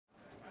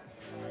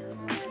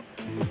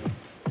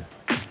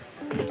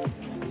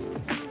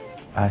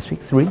I speak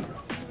three.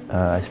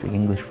 I speak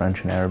English,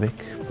 French, and Arabic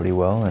pretty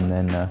well, and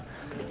then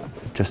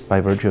just by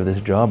virtue of this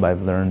job,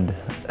 I've learned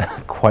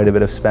quite a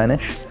bit of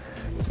Spanish.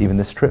 Even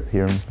this trip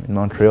here in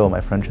Montreal,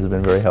 my French has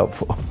been very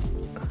helpful.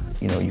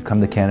 You know, you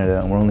come to Canada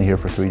and we're only here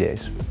for 3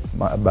 days.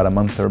 About a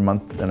month or a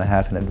month and a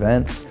half in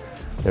advance,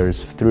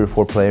 there's 3 or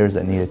 4 players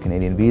that need a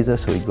Canadian visa,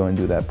 so we go and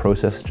do that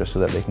process just so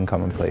that they can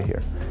come and play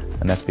here.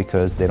 And that's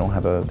because they don't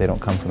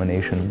come from a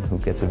nation who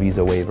gets a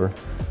visa waiver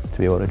to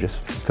be able to just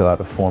fill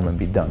out a form and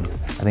be done.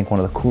 I think one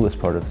of the coolest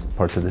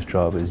parts of this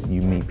job is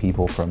you meet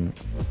people from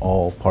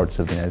all parts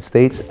of the United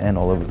States and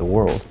all over the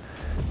world.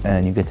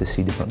 And you get to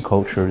see different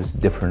cultures,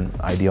 different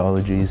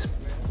ideologies,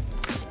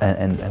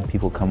 and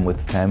people come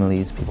with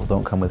families, people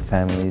don't come with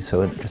families,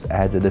 so it just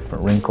adds a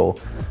different wrinkle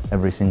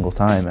every single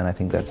time. And I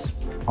think that's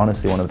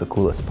honestly one of the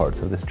coolest parts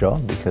of this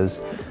job, because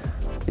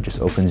it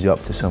just opens you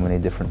up to so many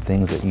different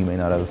things that you may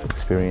not have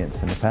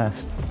experienced in the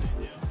past.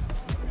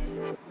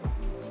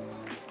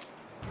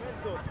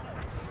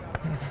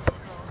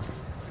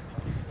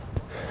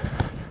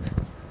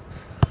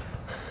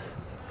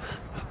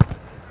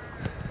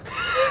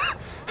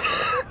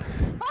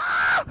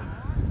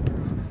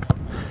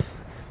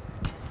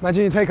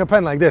 Imagine you take a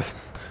pen like this.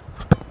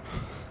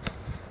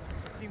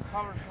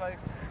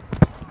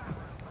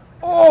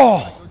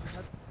 Oh!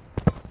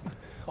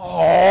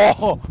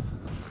 Oh!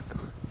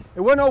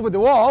 It went over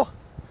the wall.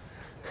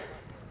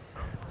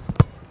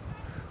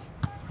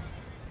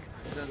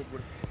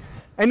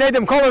 Hey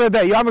Nathan, call it a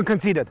day. You haven't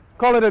conceded.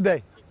 Call it a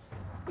day.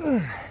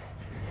 Come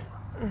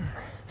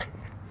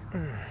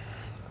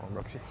on,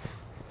 Roxy.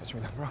 Touch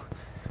me down, bro.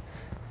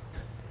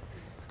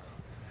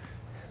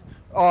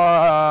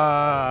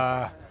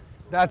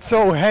 That's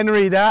so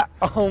Henry, that.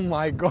 Oh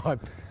my God.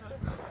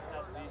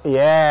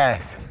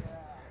 Yes.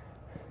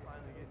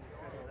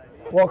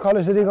 What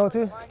college did he go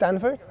to?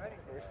 Stanford?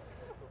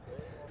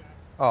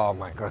 Oh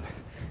my God.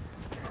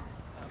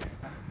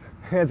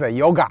 It's a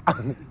yoga.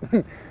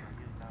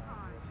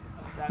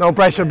 No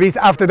pressure, beast.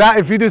 After that,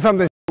 if you do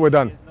something, we're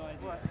done.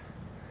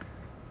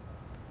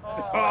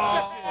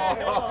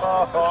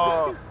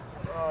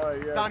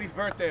 It's Donnie's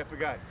birthday, I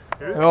forgot.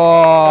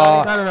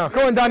 Oh, no.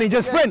 Come on, Donnie,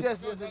 just sprint.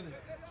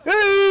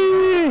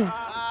 Hey!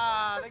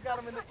 They got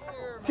him in the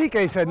ear.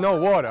 TK said no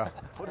water.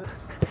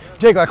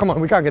 Jake, like, come on,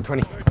 we can't get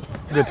 20.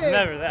 Good.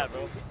 Never that,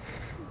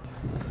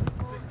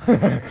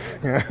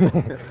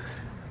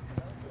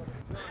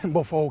 bro.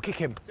 Buffo, kick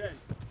him.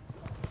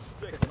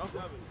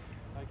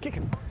 Kick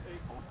him.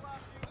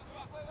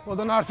 Well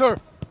done, Arthur.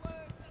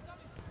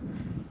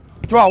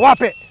 Draw,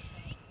 whap it.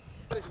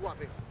 What is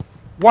whopping?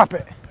 Whap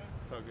it.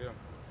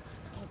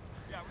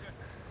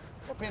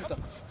 Wapenta.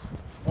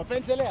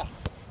 Wapenta, Lea.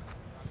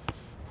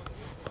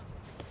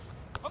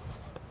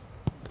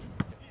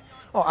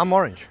 Oh, I'm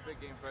orange.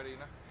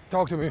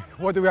 Talk to me.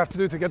 What do we have to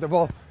do to get the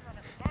ball?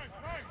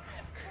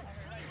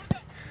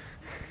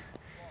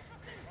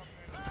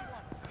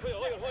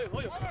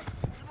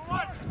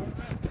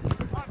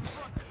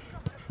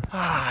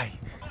 Aye.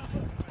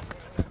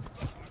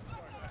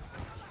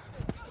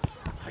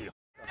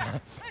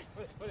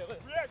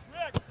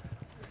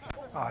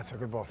 Ah, it's a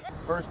good ball.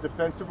 First,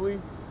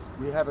 defensively,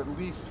 we have at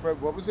least,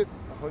 what was it,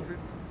 100?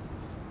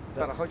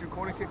 About 100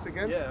 corner kicks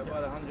against? Yeah,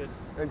 about 100.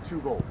 And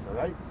 2 goals, all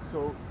right?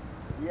 So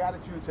the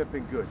attitudes have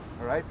been good,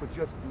 all right? But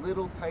just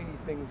little tiny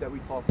things that we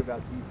talked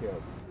about,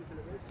 details.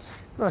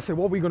 No, I said,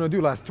 what are we going to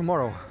do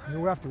tomorrow? I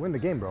mean, we have to win the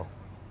game, bro.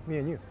 Me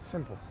and you.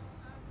 Simple.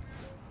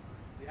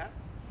 Yeah?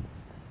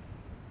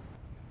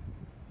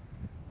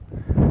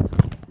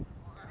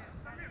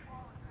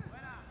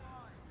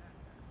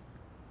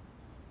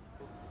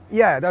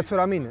 Yeah, that's what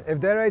I mean.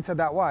 If their rates are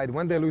that wide,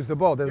 when they lose the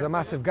ball, there's a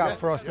massive gap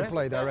for us to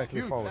play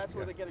directly forward. That's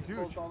where they get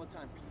exposed all the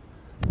time.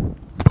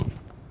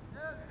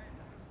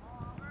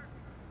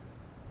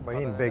 But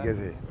he ain't big, is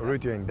he?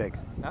 Urrutia ain't big.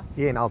 Huh?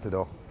 He ain't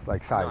Altidore. It's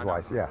like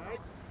size-wise, yeah.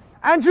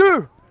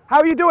 Andrew,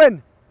 how you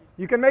doing?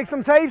 You can make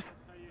some saves?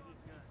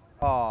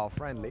 Oh,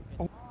 friendly.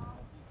 Oh.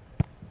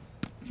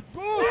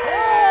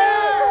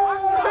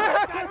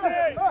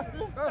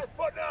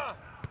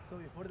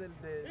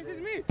 This is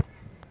me.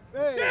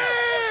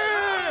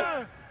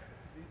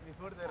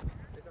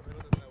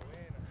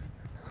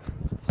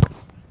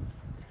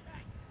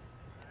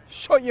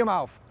 Shut your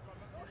mouth.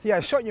 Yeah,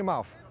 shut your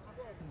mouth.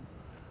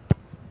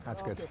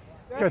 That's good.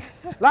 Good.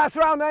 Last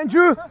round,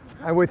 Andrew.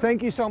 And we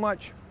thank you so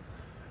much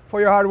for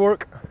your hard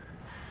work.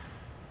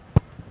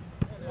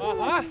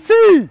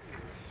 See!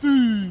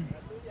 See.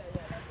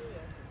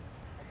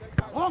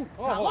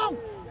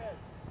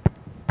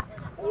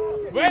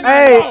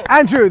 Hey,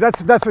 Andrew,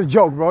 that's a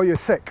joke, bro. You're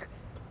sick.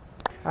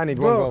 I need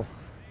one goal.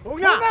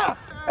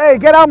 Hey,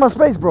 get out of my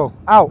space, bro.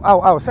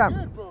 Out,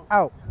 Sam.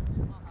 Out.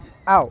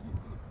 No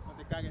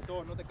te cagues,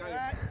 todos, no te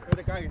cagues. No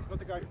te cagues, no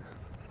te cagues.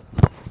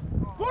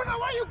 Fortuna,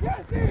 why are you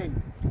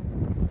catching?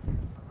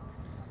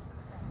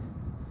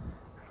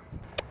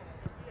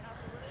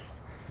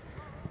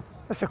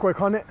 That's a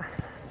quick on it.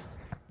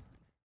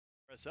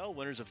 RSL,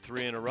 winners of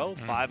 3 in a row,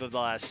 5 of the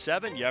last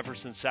 7.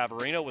 Jefferson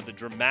Savarino with a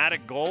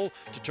dramatic goal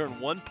to turn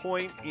 1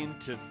 point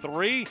into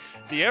 3.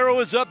 The arrow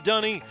is up,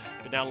 Dunny,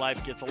 but now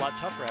life gets a lot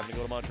tougher having to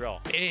go to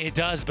Montreal. It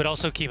does, but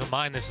also keep in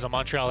mind this is a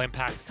Montreal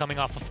Impact coming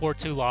off a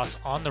 4-2 loss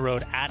on the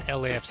road at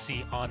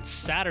LAFC on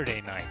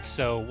Saturday night.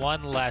 So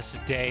one less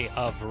day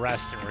of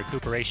rest and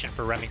recuperation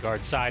for Remy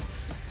Gard's side,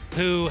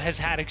 who has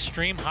had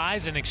extreme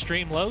highs and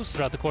extreme lows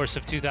throughout the course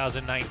of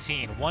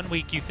 2019. One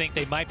week you think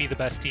they might be the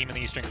best team in the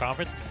Eastern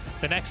Conference.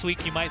 The next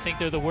week you might think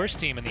they're the worst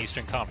team in the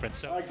Eastern Conference.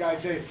 So. All right,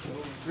 guys, hey,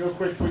 real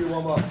quick for you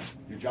warm up.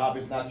 Your job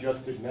is not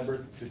just to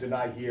remember to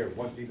deny here.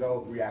 Once you go,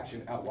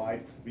 reaction out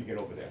wide, we get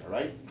over there, all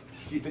right?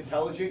 Keep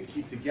intelligent,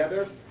 keep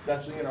together,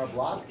 especially in our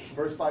block.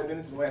 First 5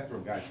 minutes, go after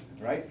them, guys,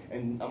 all right?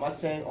 And I'm not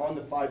saying on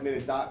the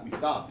 5-minute dot we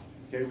stop.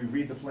 Okay, we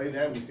read the play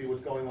then, we see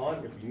what's going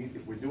on.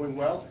 If we're doing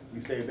well, we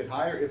stay a bit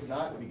higher. If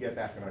not, we get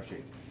back in our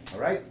shape.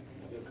 All right?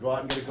 Go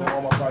out and get a goal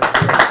on my side.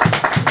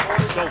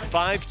 So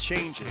 5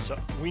 changes. So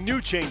we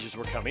knew changes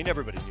were coming.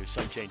 Everybody knew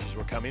some changes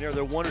were coming. Are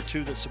there 1 or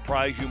 2 that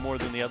surprise you more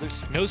than the others?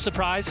 No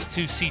surprise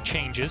to see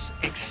changes.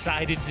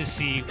 Excited to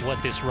see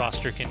what this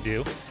roster can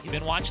do. You've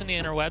been watching the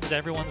interwebs.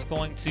 Everyone's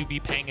going to be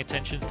paying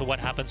attention to what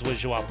happens with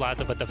Joao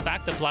Plata, but the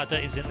fact that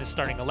Plata is in the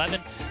starting 11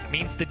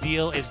 means the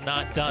deal is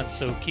not done.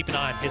 So keep an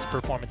eye on his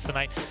performance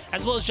tonight,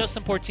 as well as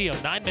Justin Portillo.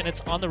 9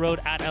 minutes on the road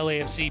at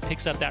LAFC,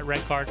 picks up that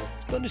red card.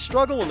 It's been a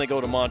struggle when they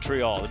go to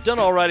Montreal. They've done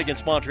all right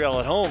against Montreal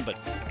at home, but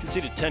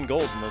conceded 10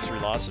 goals in those 3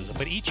 losses.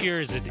 But each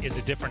year is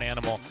a different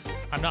animal.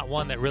 I'm not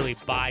one that really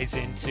buys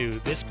into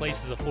this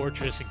place is a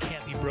fortress and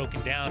can't be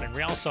broken down, and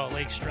Real Salt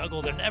Lake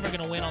struggle. They're never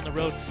going to win on the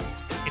road.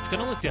 It's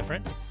going to look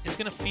different. It's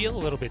going to feel a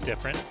little bit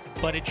different,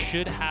 but it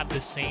should have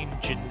the same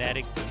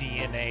genetic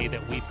DNA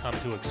that we've come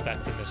to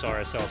expect from this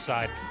RSL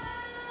side.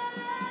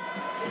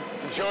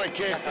 Enjoy,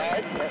 kid. All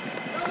right?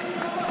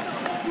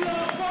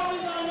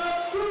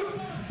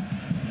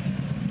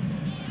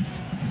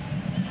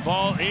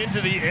 Ball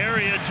into the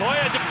area.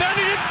 Toya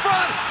defending in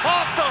front,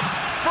 off the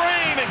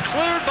frame and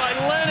cleared by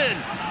Lennon.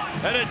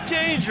 And a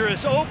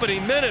dangerous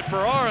opening minute for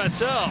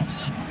RSL.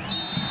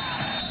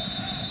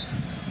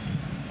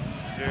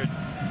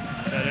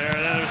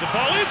 There's a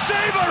ball in,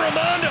 saved by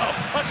Ramondo.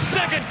 A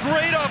second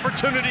great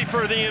opportunity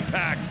for the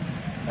Impact.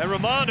 And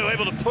Ramondo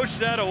able to push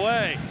that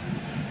away.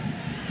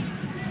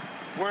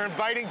 We're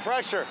inviting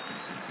pressure.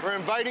 We're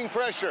inviting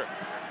pressure.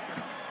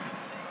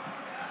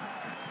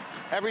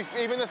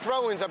 Even the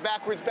throw-ins are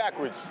backwards.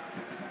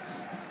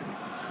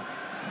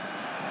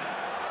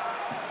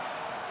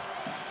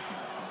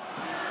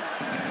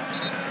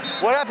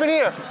 What happened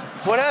here?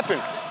 What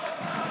happened?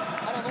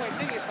 I don't know. I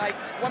think it's like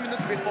 1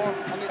 minute before.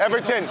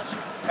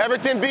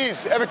 Everton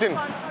Bees. Everton.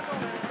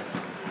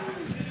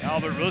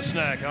 Albert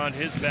Rusnak on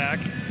his back.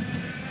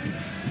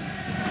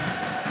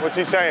 What's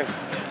he saying?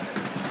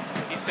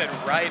 He said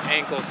right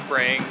ankle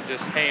sprain,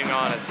 just hang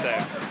on a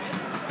sec.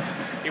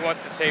 He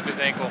wants to tape his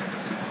ankle.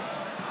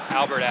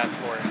 Albert asked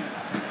for it.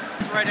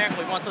 His right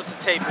ankle, he wants us to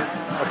tape it.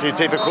 Okay, you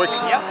tape it quick?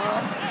 Yep.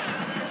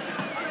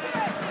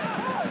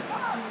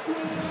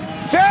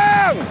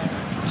 Sam!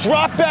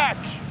 Drop back!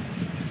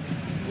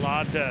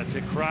 Plata to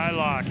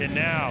Krylock, and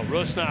now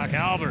Rusnak,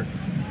 Albert.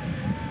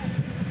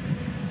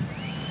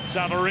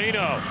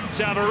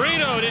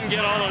 Savarino didn't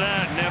get all of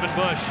that, and Evan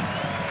Bush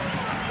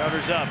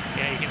covers up.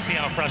 Yeah, you can see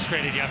how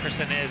frustrated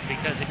Jefferson is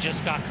because it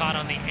just got caught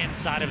on the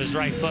inside of his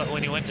right foot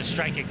when he went to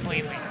strike it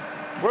cleanly.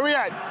 Where we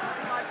at?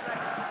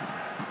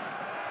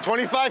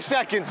 25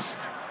 seconds.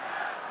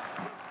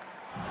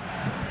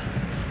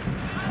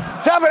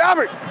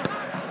 Albert!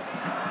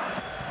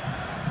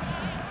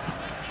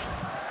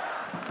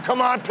 Come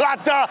on,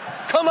 Plata!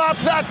 Come on,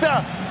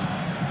 Plata!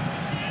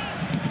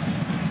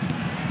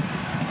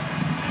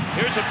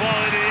 Here's a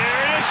ball in the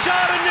air, and a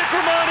shot, and Nick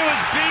Romano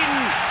is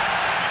beaten.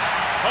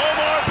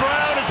 Omar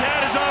Brown has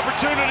had his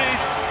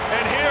opportunities,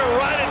 and here,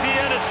 right at the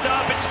end of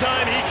stoppage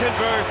time, he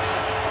converts.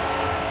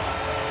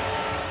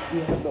 We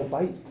have no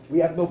bite. We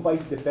have no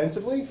bite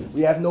defensively.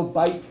 We have no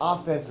bite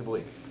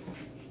offensively.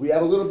 We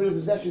have a little bit of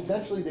possession.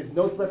 Essentially, there's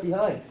no threat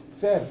behind.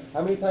 Sam,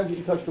 how many times did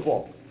you touch the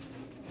ball?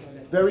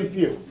 Very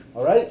few.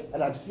 All right?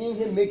 And I'm seeing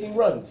him making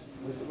runs.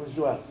 Where's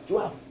Joao?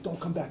 Joao, don't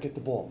come back at the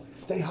ball.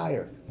 Stay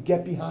higher.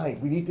 Get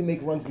behind. We need to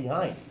make runs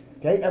behind.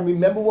 Okay? And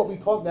remember what we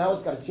talked, now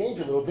it's got to change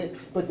a little bit,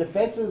 but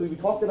defensively, we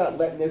talked about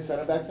letting their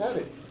center backs have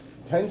it.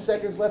 10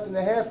 seconds left in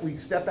the half, we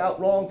step out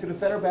wrong to the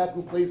center back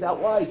who plays out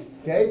wide,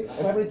 okay?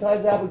 And how many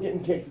times have we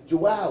getting kicked?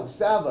 Joao,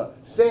 Sava,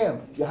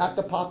 Sam, you have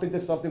to pop into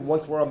something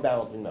once we're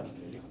unbalancing them.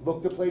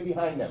 Look to play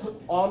behind them.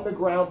 On the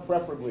ground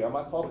preferably. I'm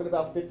not talking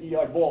about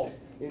 50-yard balls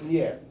in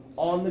the air.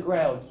 On the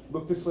ground,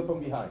 look to slip them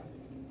behind.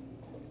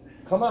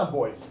 Come on,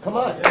 boys. Come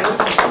on.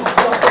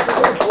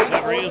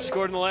 Savarino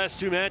scored in the last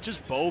 2 matches.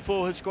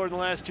 Bofo has scored in the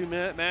last 2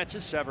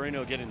 matches.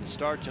 Savarino getting the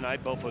start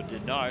tonight. Bofo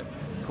did not.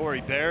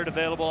 Corey Baird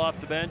available off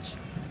the bench.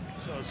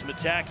 So some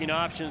attacking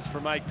options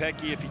for Mike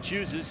Pecky if he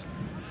chooses.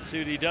 See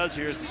what he does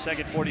here as the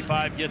second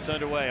 45 gets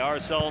underway.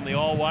 RSL in the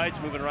all whites,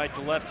 moving right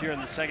to left here in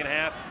the second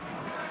half.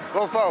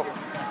 Bofo.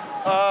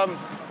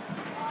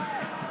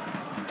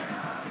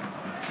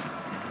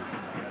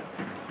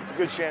 It's a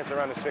good chance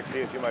around the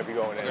 60th you might be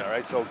going in, all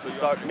right? So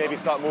maybe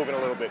start moving a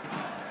little bit.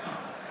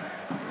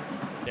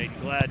 Dayton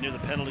Glad near the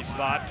penalty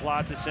spot.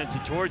 Plata sends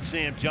it towards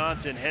Sam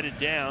Johnson, headed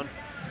down.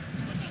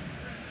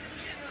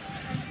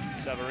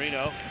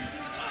 Severino.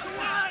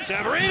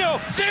 Sam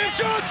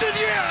Johnson,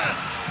 yes!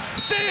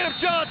 Sam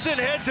Johnson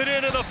heads it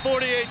into the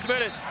 48th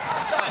minute.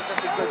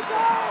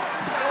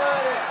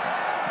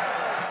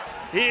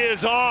 He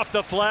is off,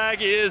 the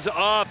flag is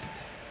up.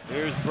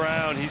 Here's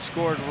Brown, he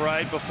scored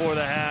right before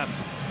the half.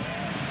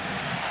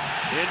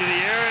 Into the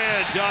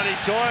area, Donnie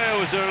Toya,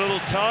 was there a little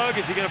tug?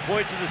 Is he gonna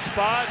point to the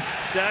spot?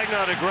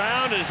 Sagna to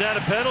ground, is that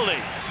a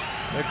penalty?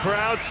 The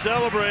crowd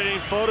celebrating.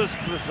 Fotis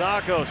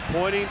Brazakos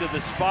pointing to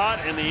the spot,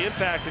 and the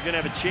Impact are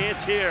gonna have a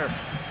chance here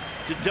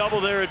to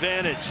double their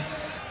advantage.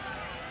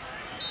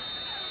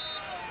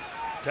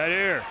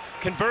 Tadir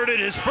converted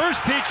his first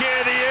PK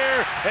of the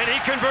year, and he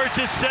converts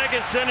his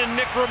second, sending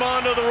Nick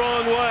Raimondo the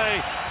wrong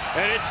way.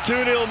 And it's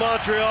 2-0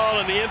 Montreal,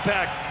 and the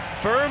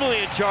Impact firmly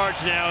in charge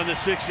now in the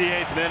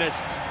 68th minute.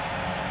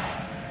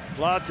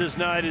 Plata's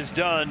night is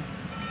done.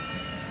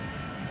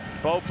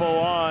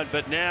 Bofo on,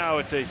 but now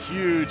it's a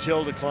huge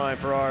hill to climb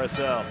for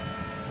RSL.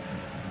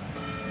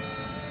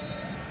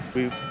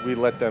 We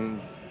let them,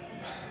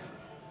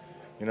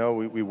 you know,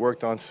 we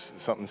worked on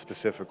something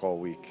specific all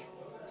week.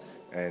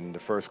 And the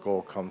first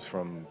goal comes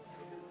from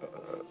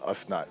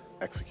us not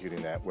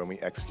executing that when we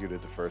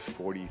executed the first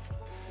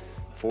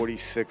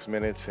 46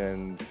 minutes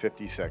and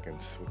 50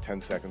 seconds with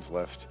 10 seconds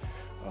left.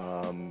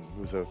 It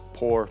was a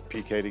poor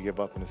PK to give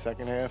up in the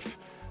second half.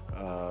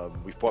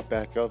 We fought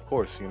back, of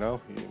course, you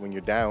know. When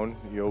you're down,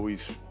 you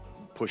always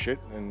push it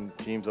and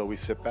teams always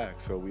sit back.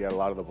 So we had a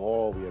lot of the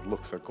ball, we had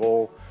looks at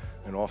goal,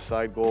 an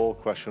offside goal,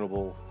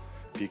 questionable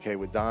PK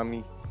with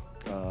Dami.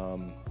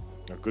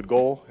 A good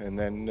goal, and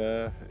then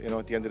you know,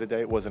 at the end of the day,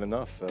 it wasn't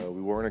enough.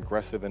 We weren't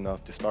aggressive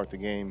enough to start the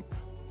game,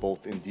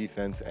 both in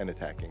defense and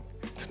attacking.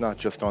 It's not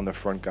just on the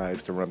front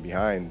guys to run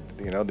behind.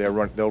 You know,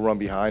 they'll run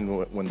behind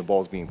when the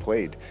ball's being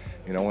played.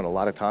 You know, and a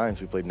lot of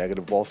times we played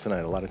negative balls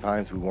tonight. A lot of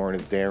times we weren't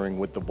as daring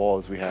with the ball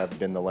as we have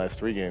been the last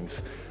 3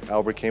 games.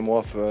 Albert came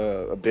off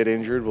a bit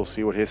injured. We'll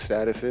see what his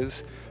status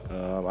is.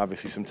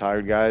 Obviously, some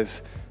tired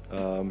guys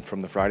from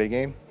the Friday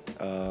game,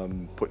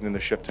 putting in the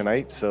shift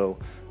tonight. So.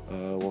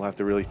 We'll have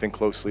to really think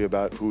closely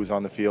about who's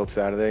on the field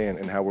Saturday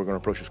and how we're going to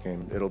approach this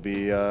game. It'll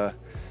be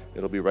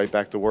right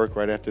back to work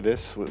right after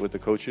this with the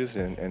coaches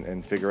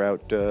and figure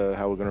out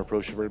how we're going to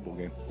approach the Red Bull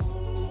game.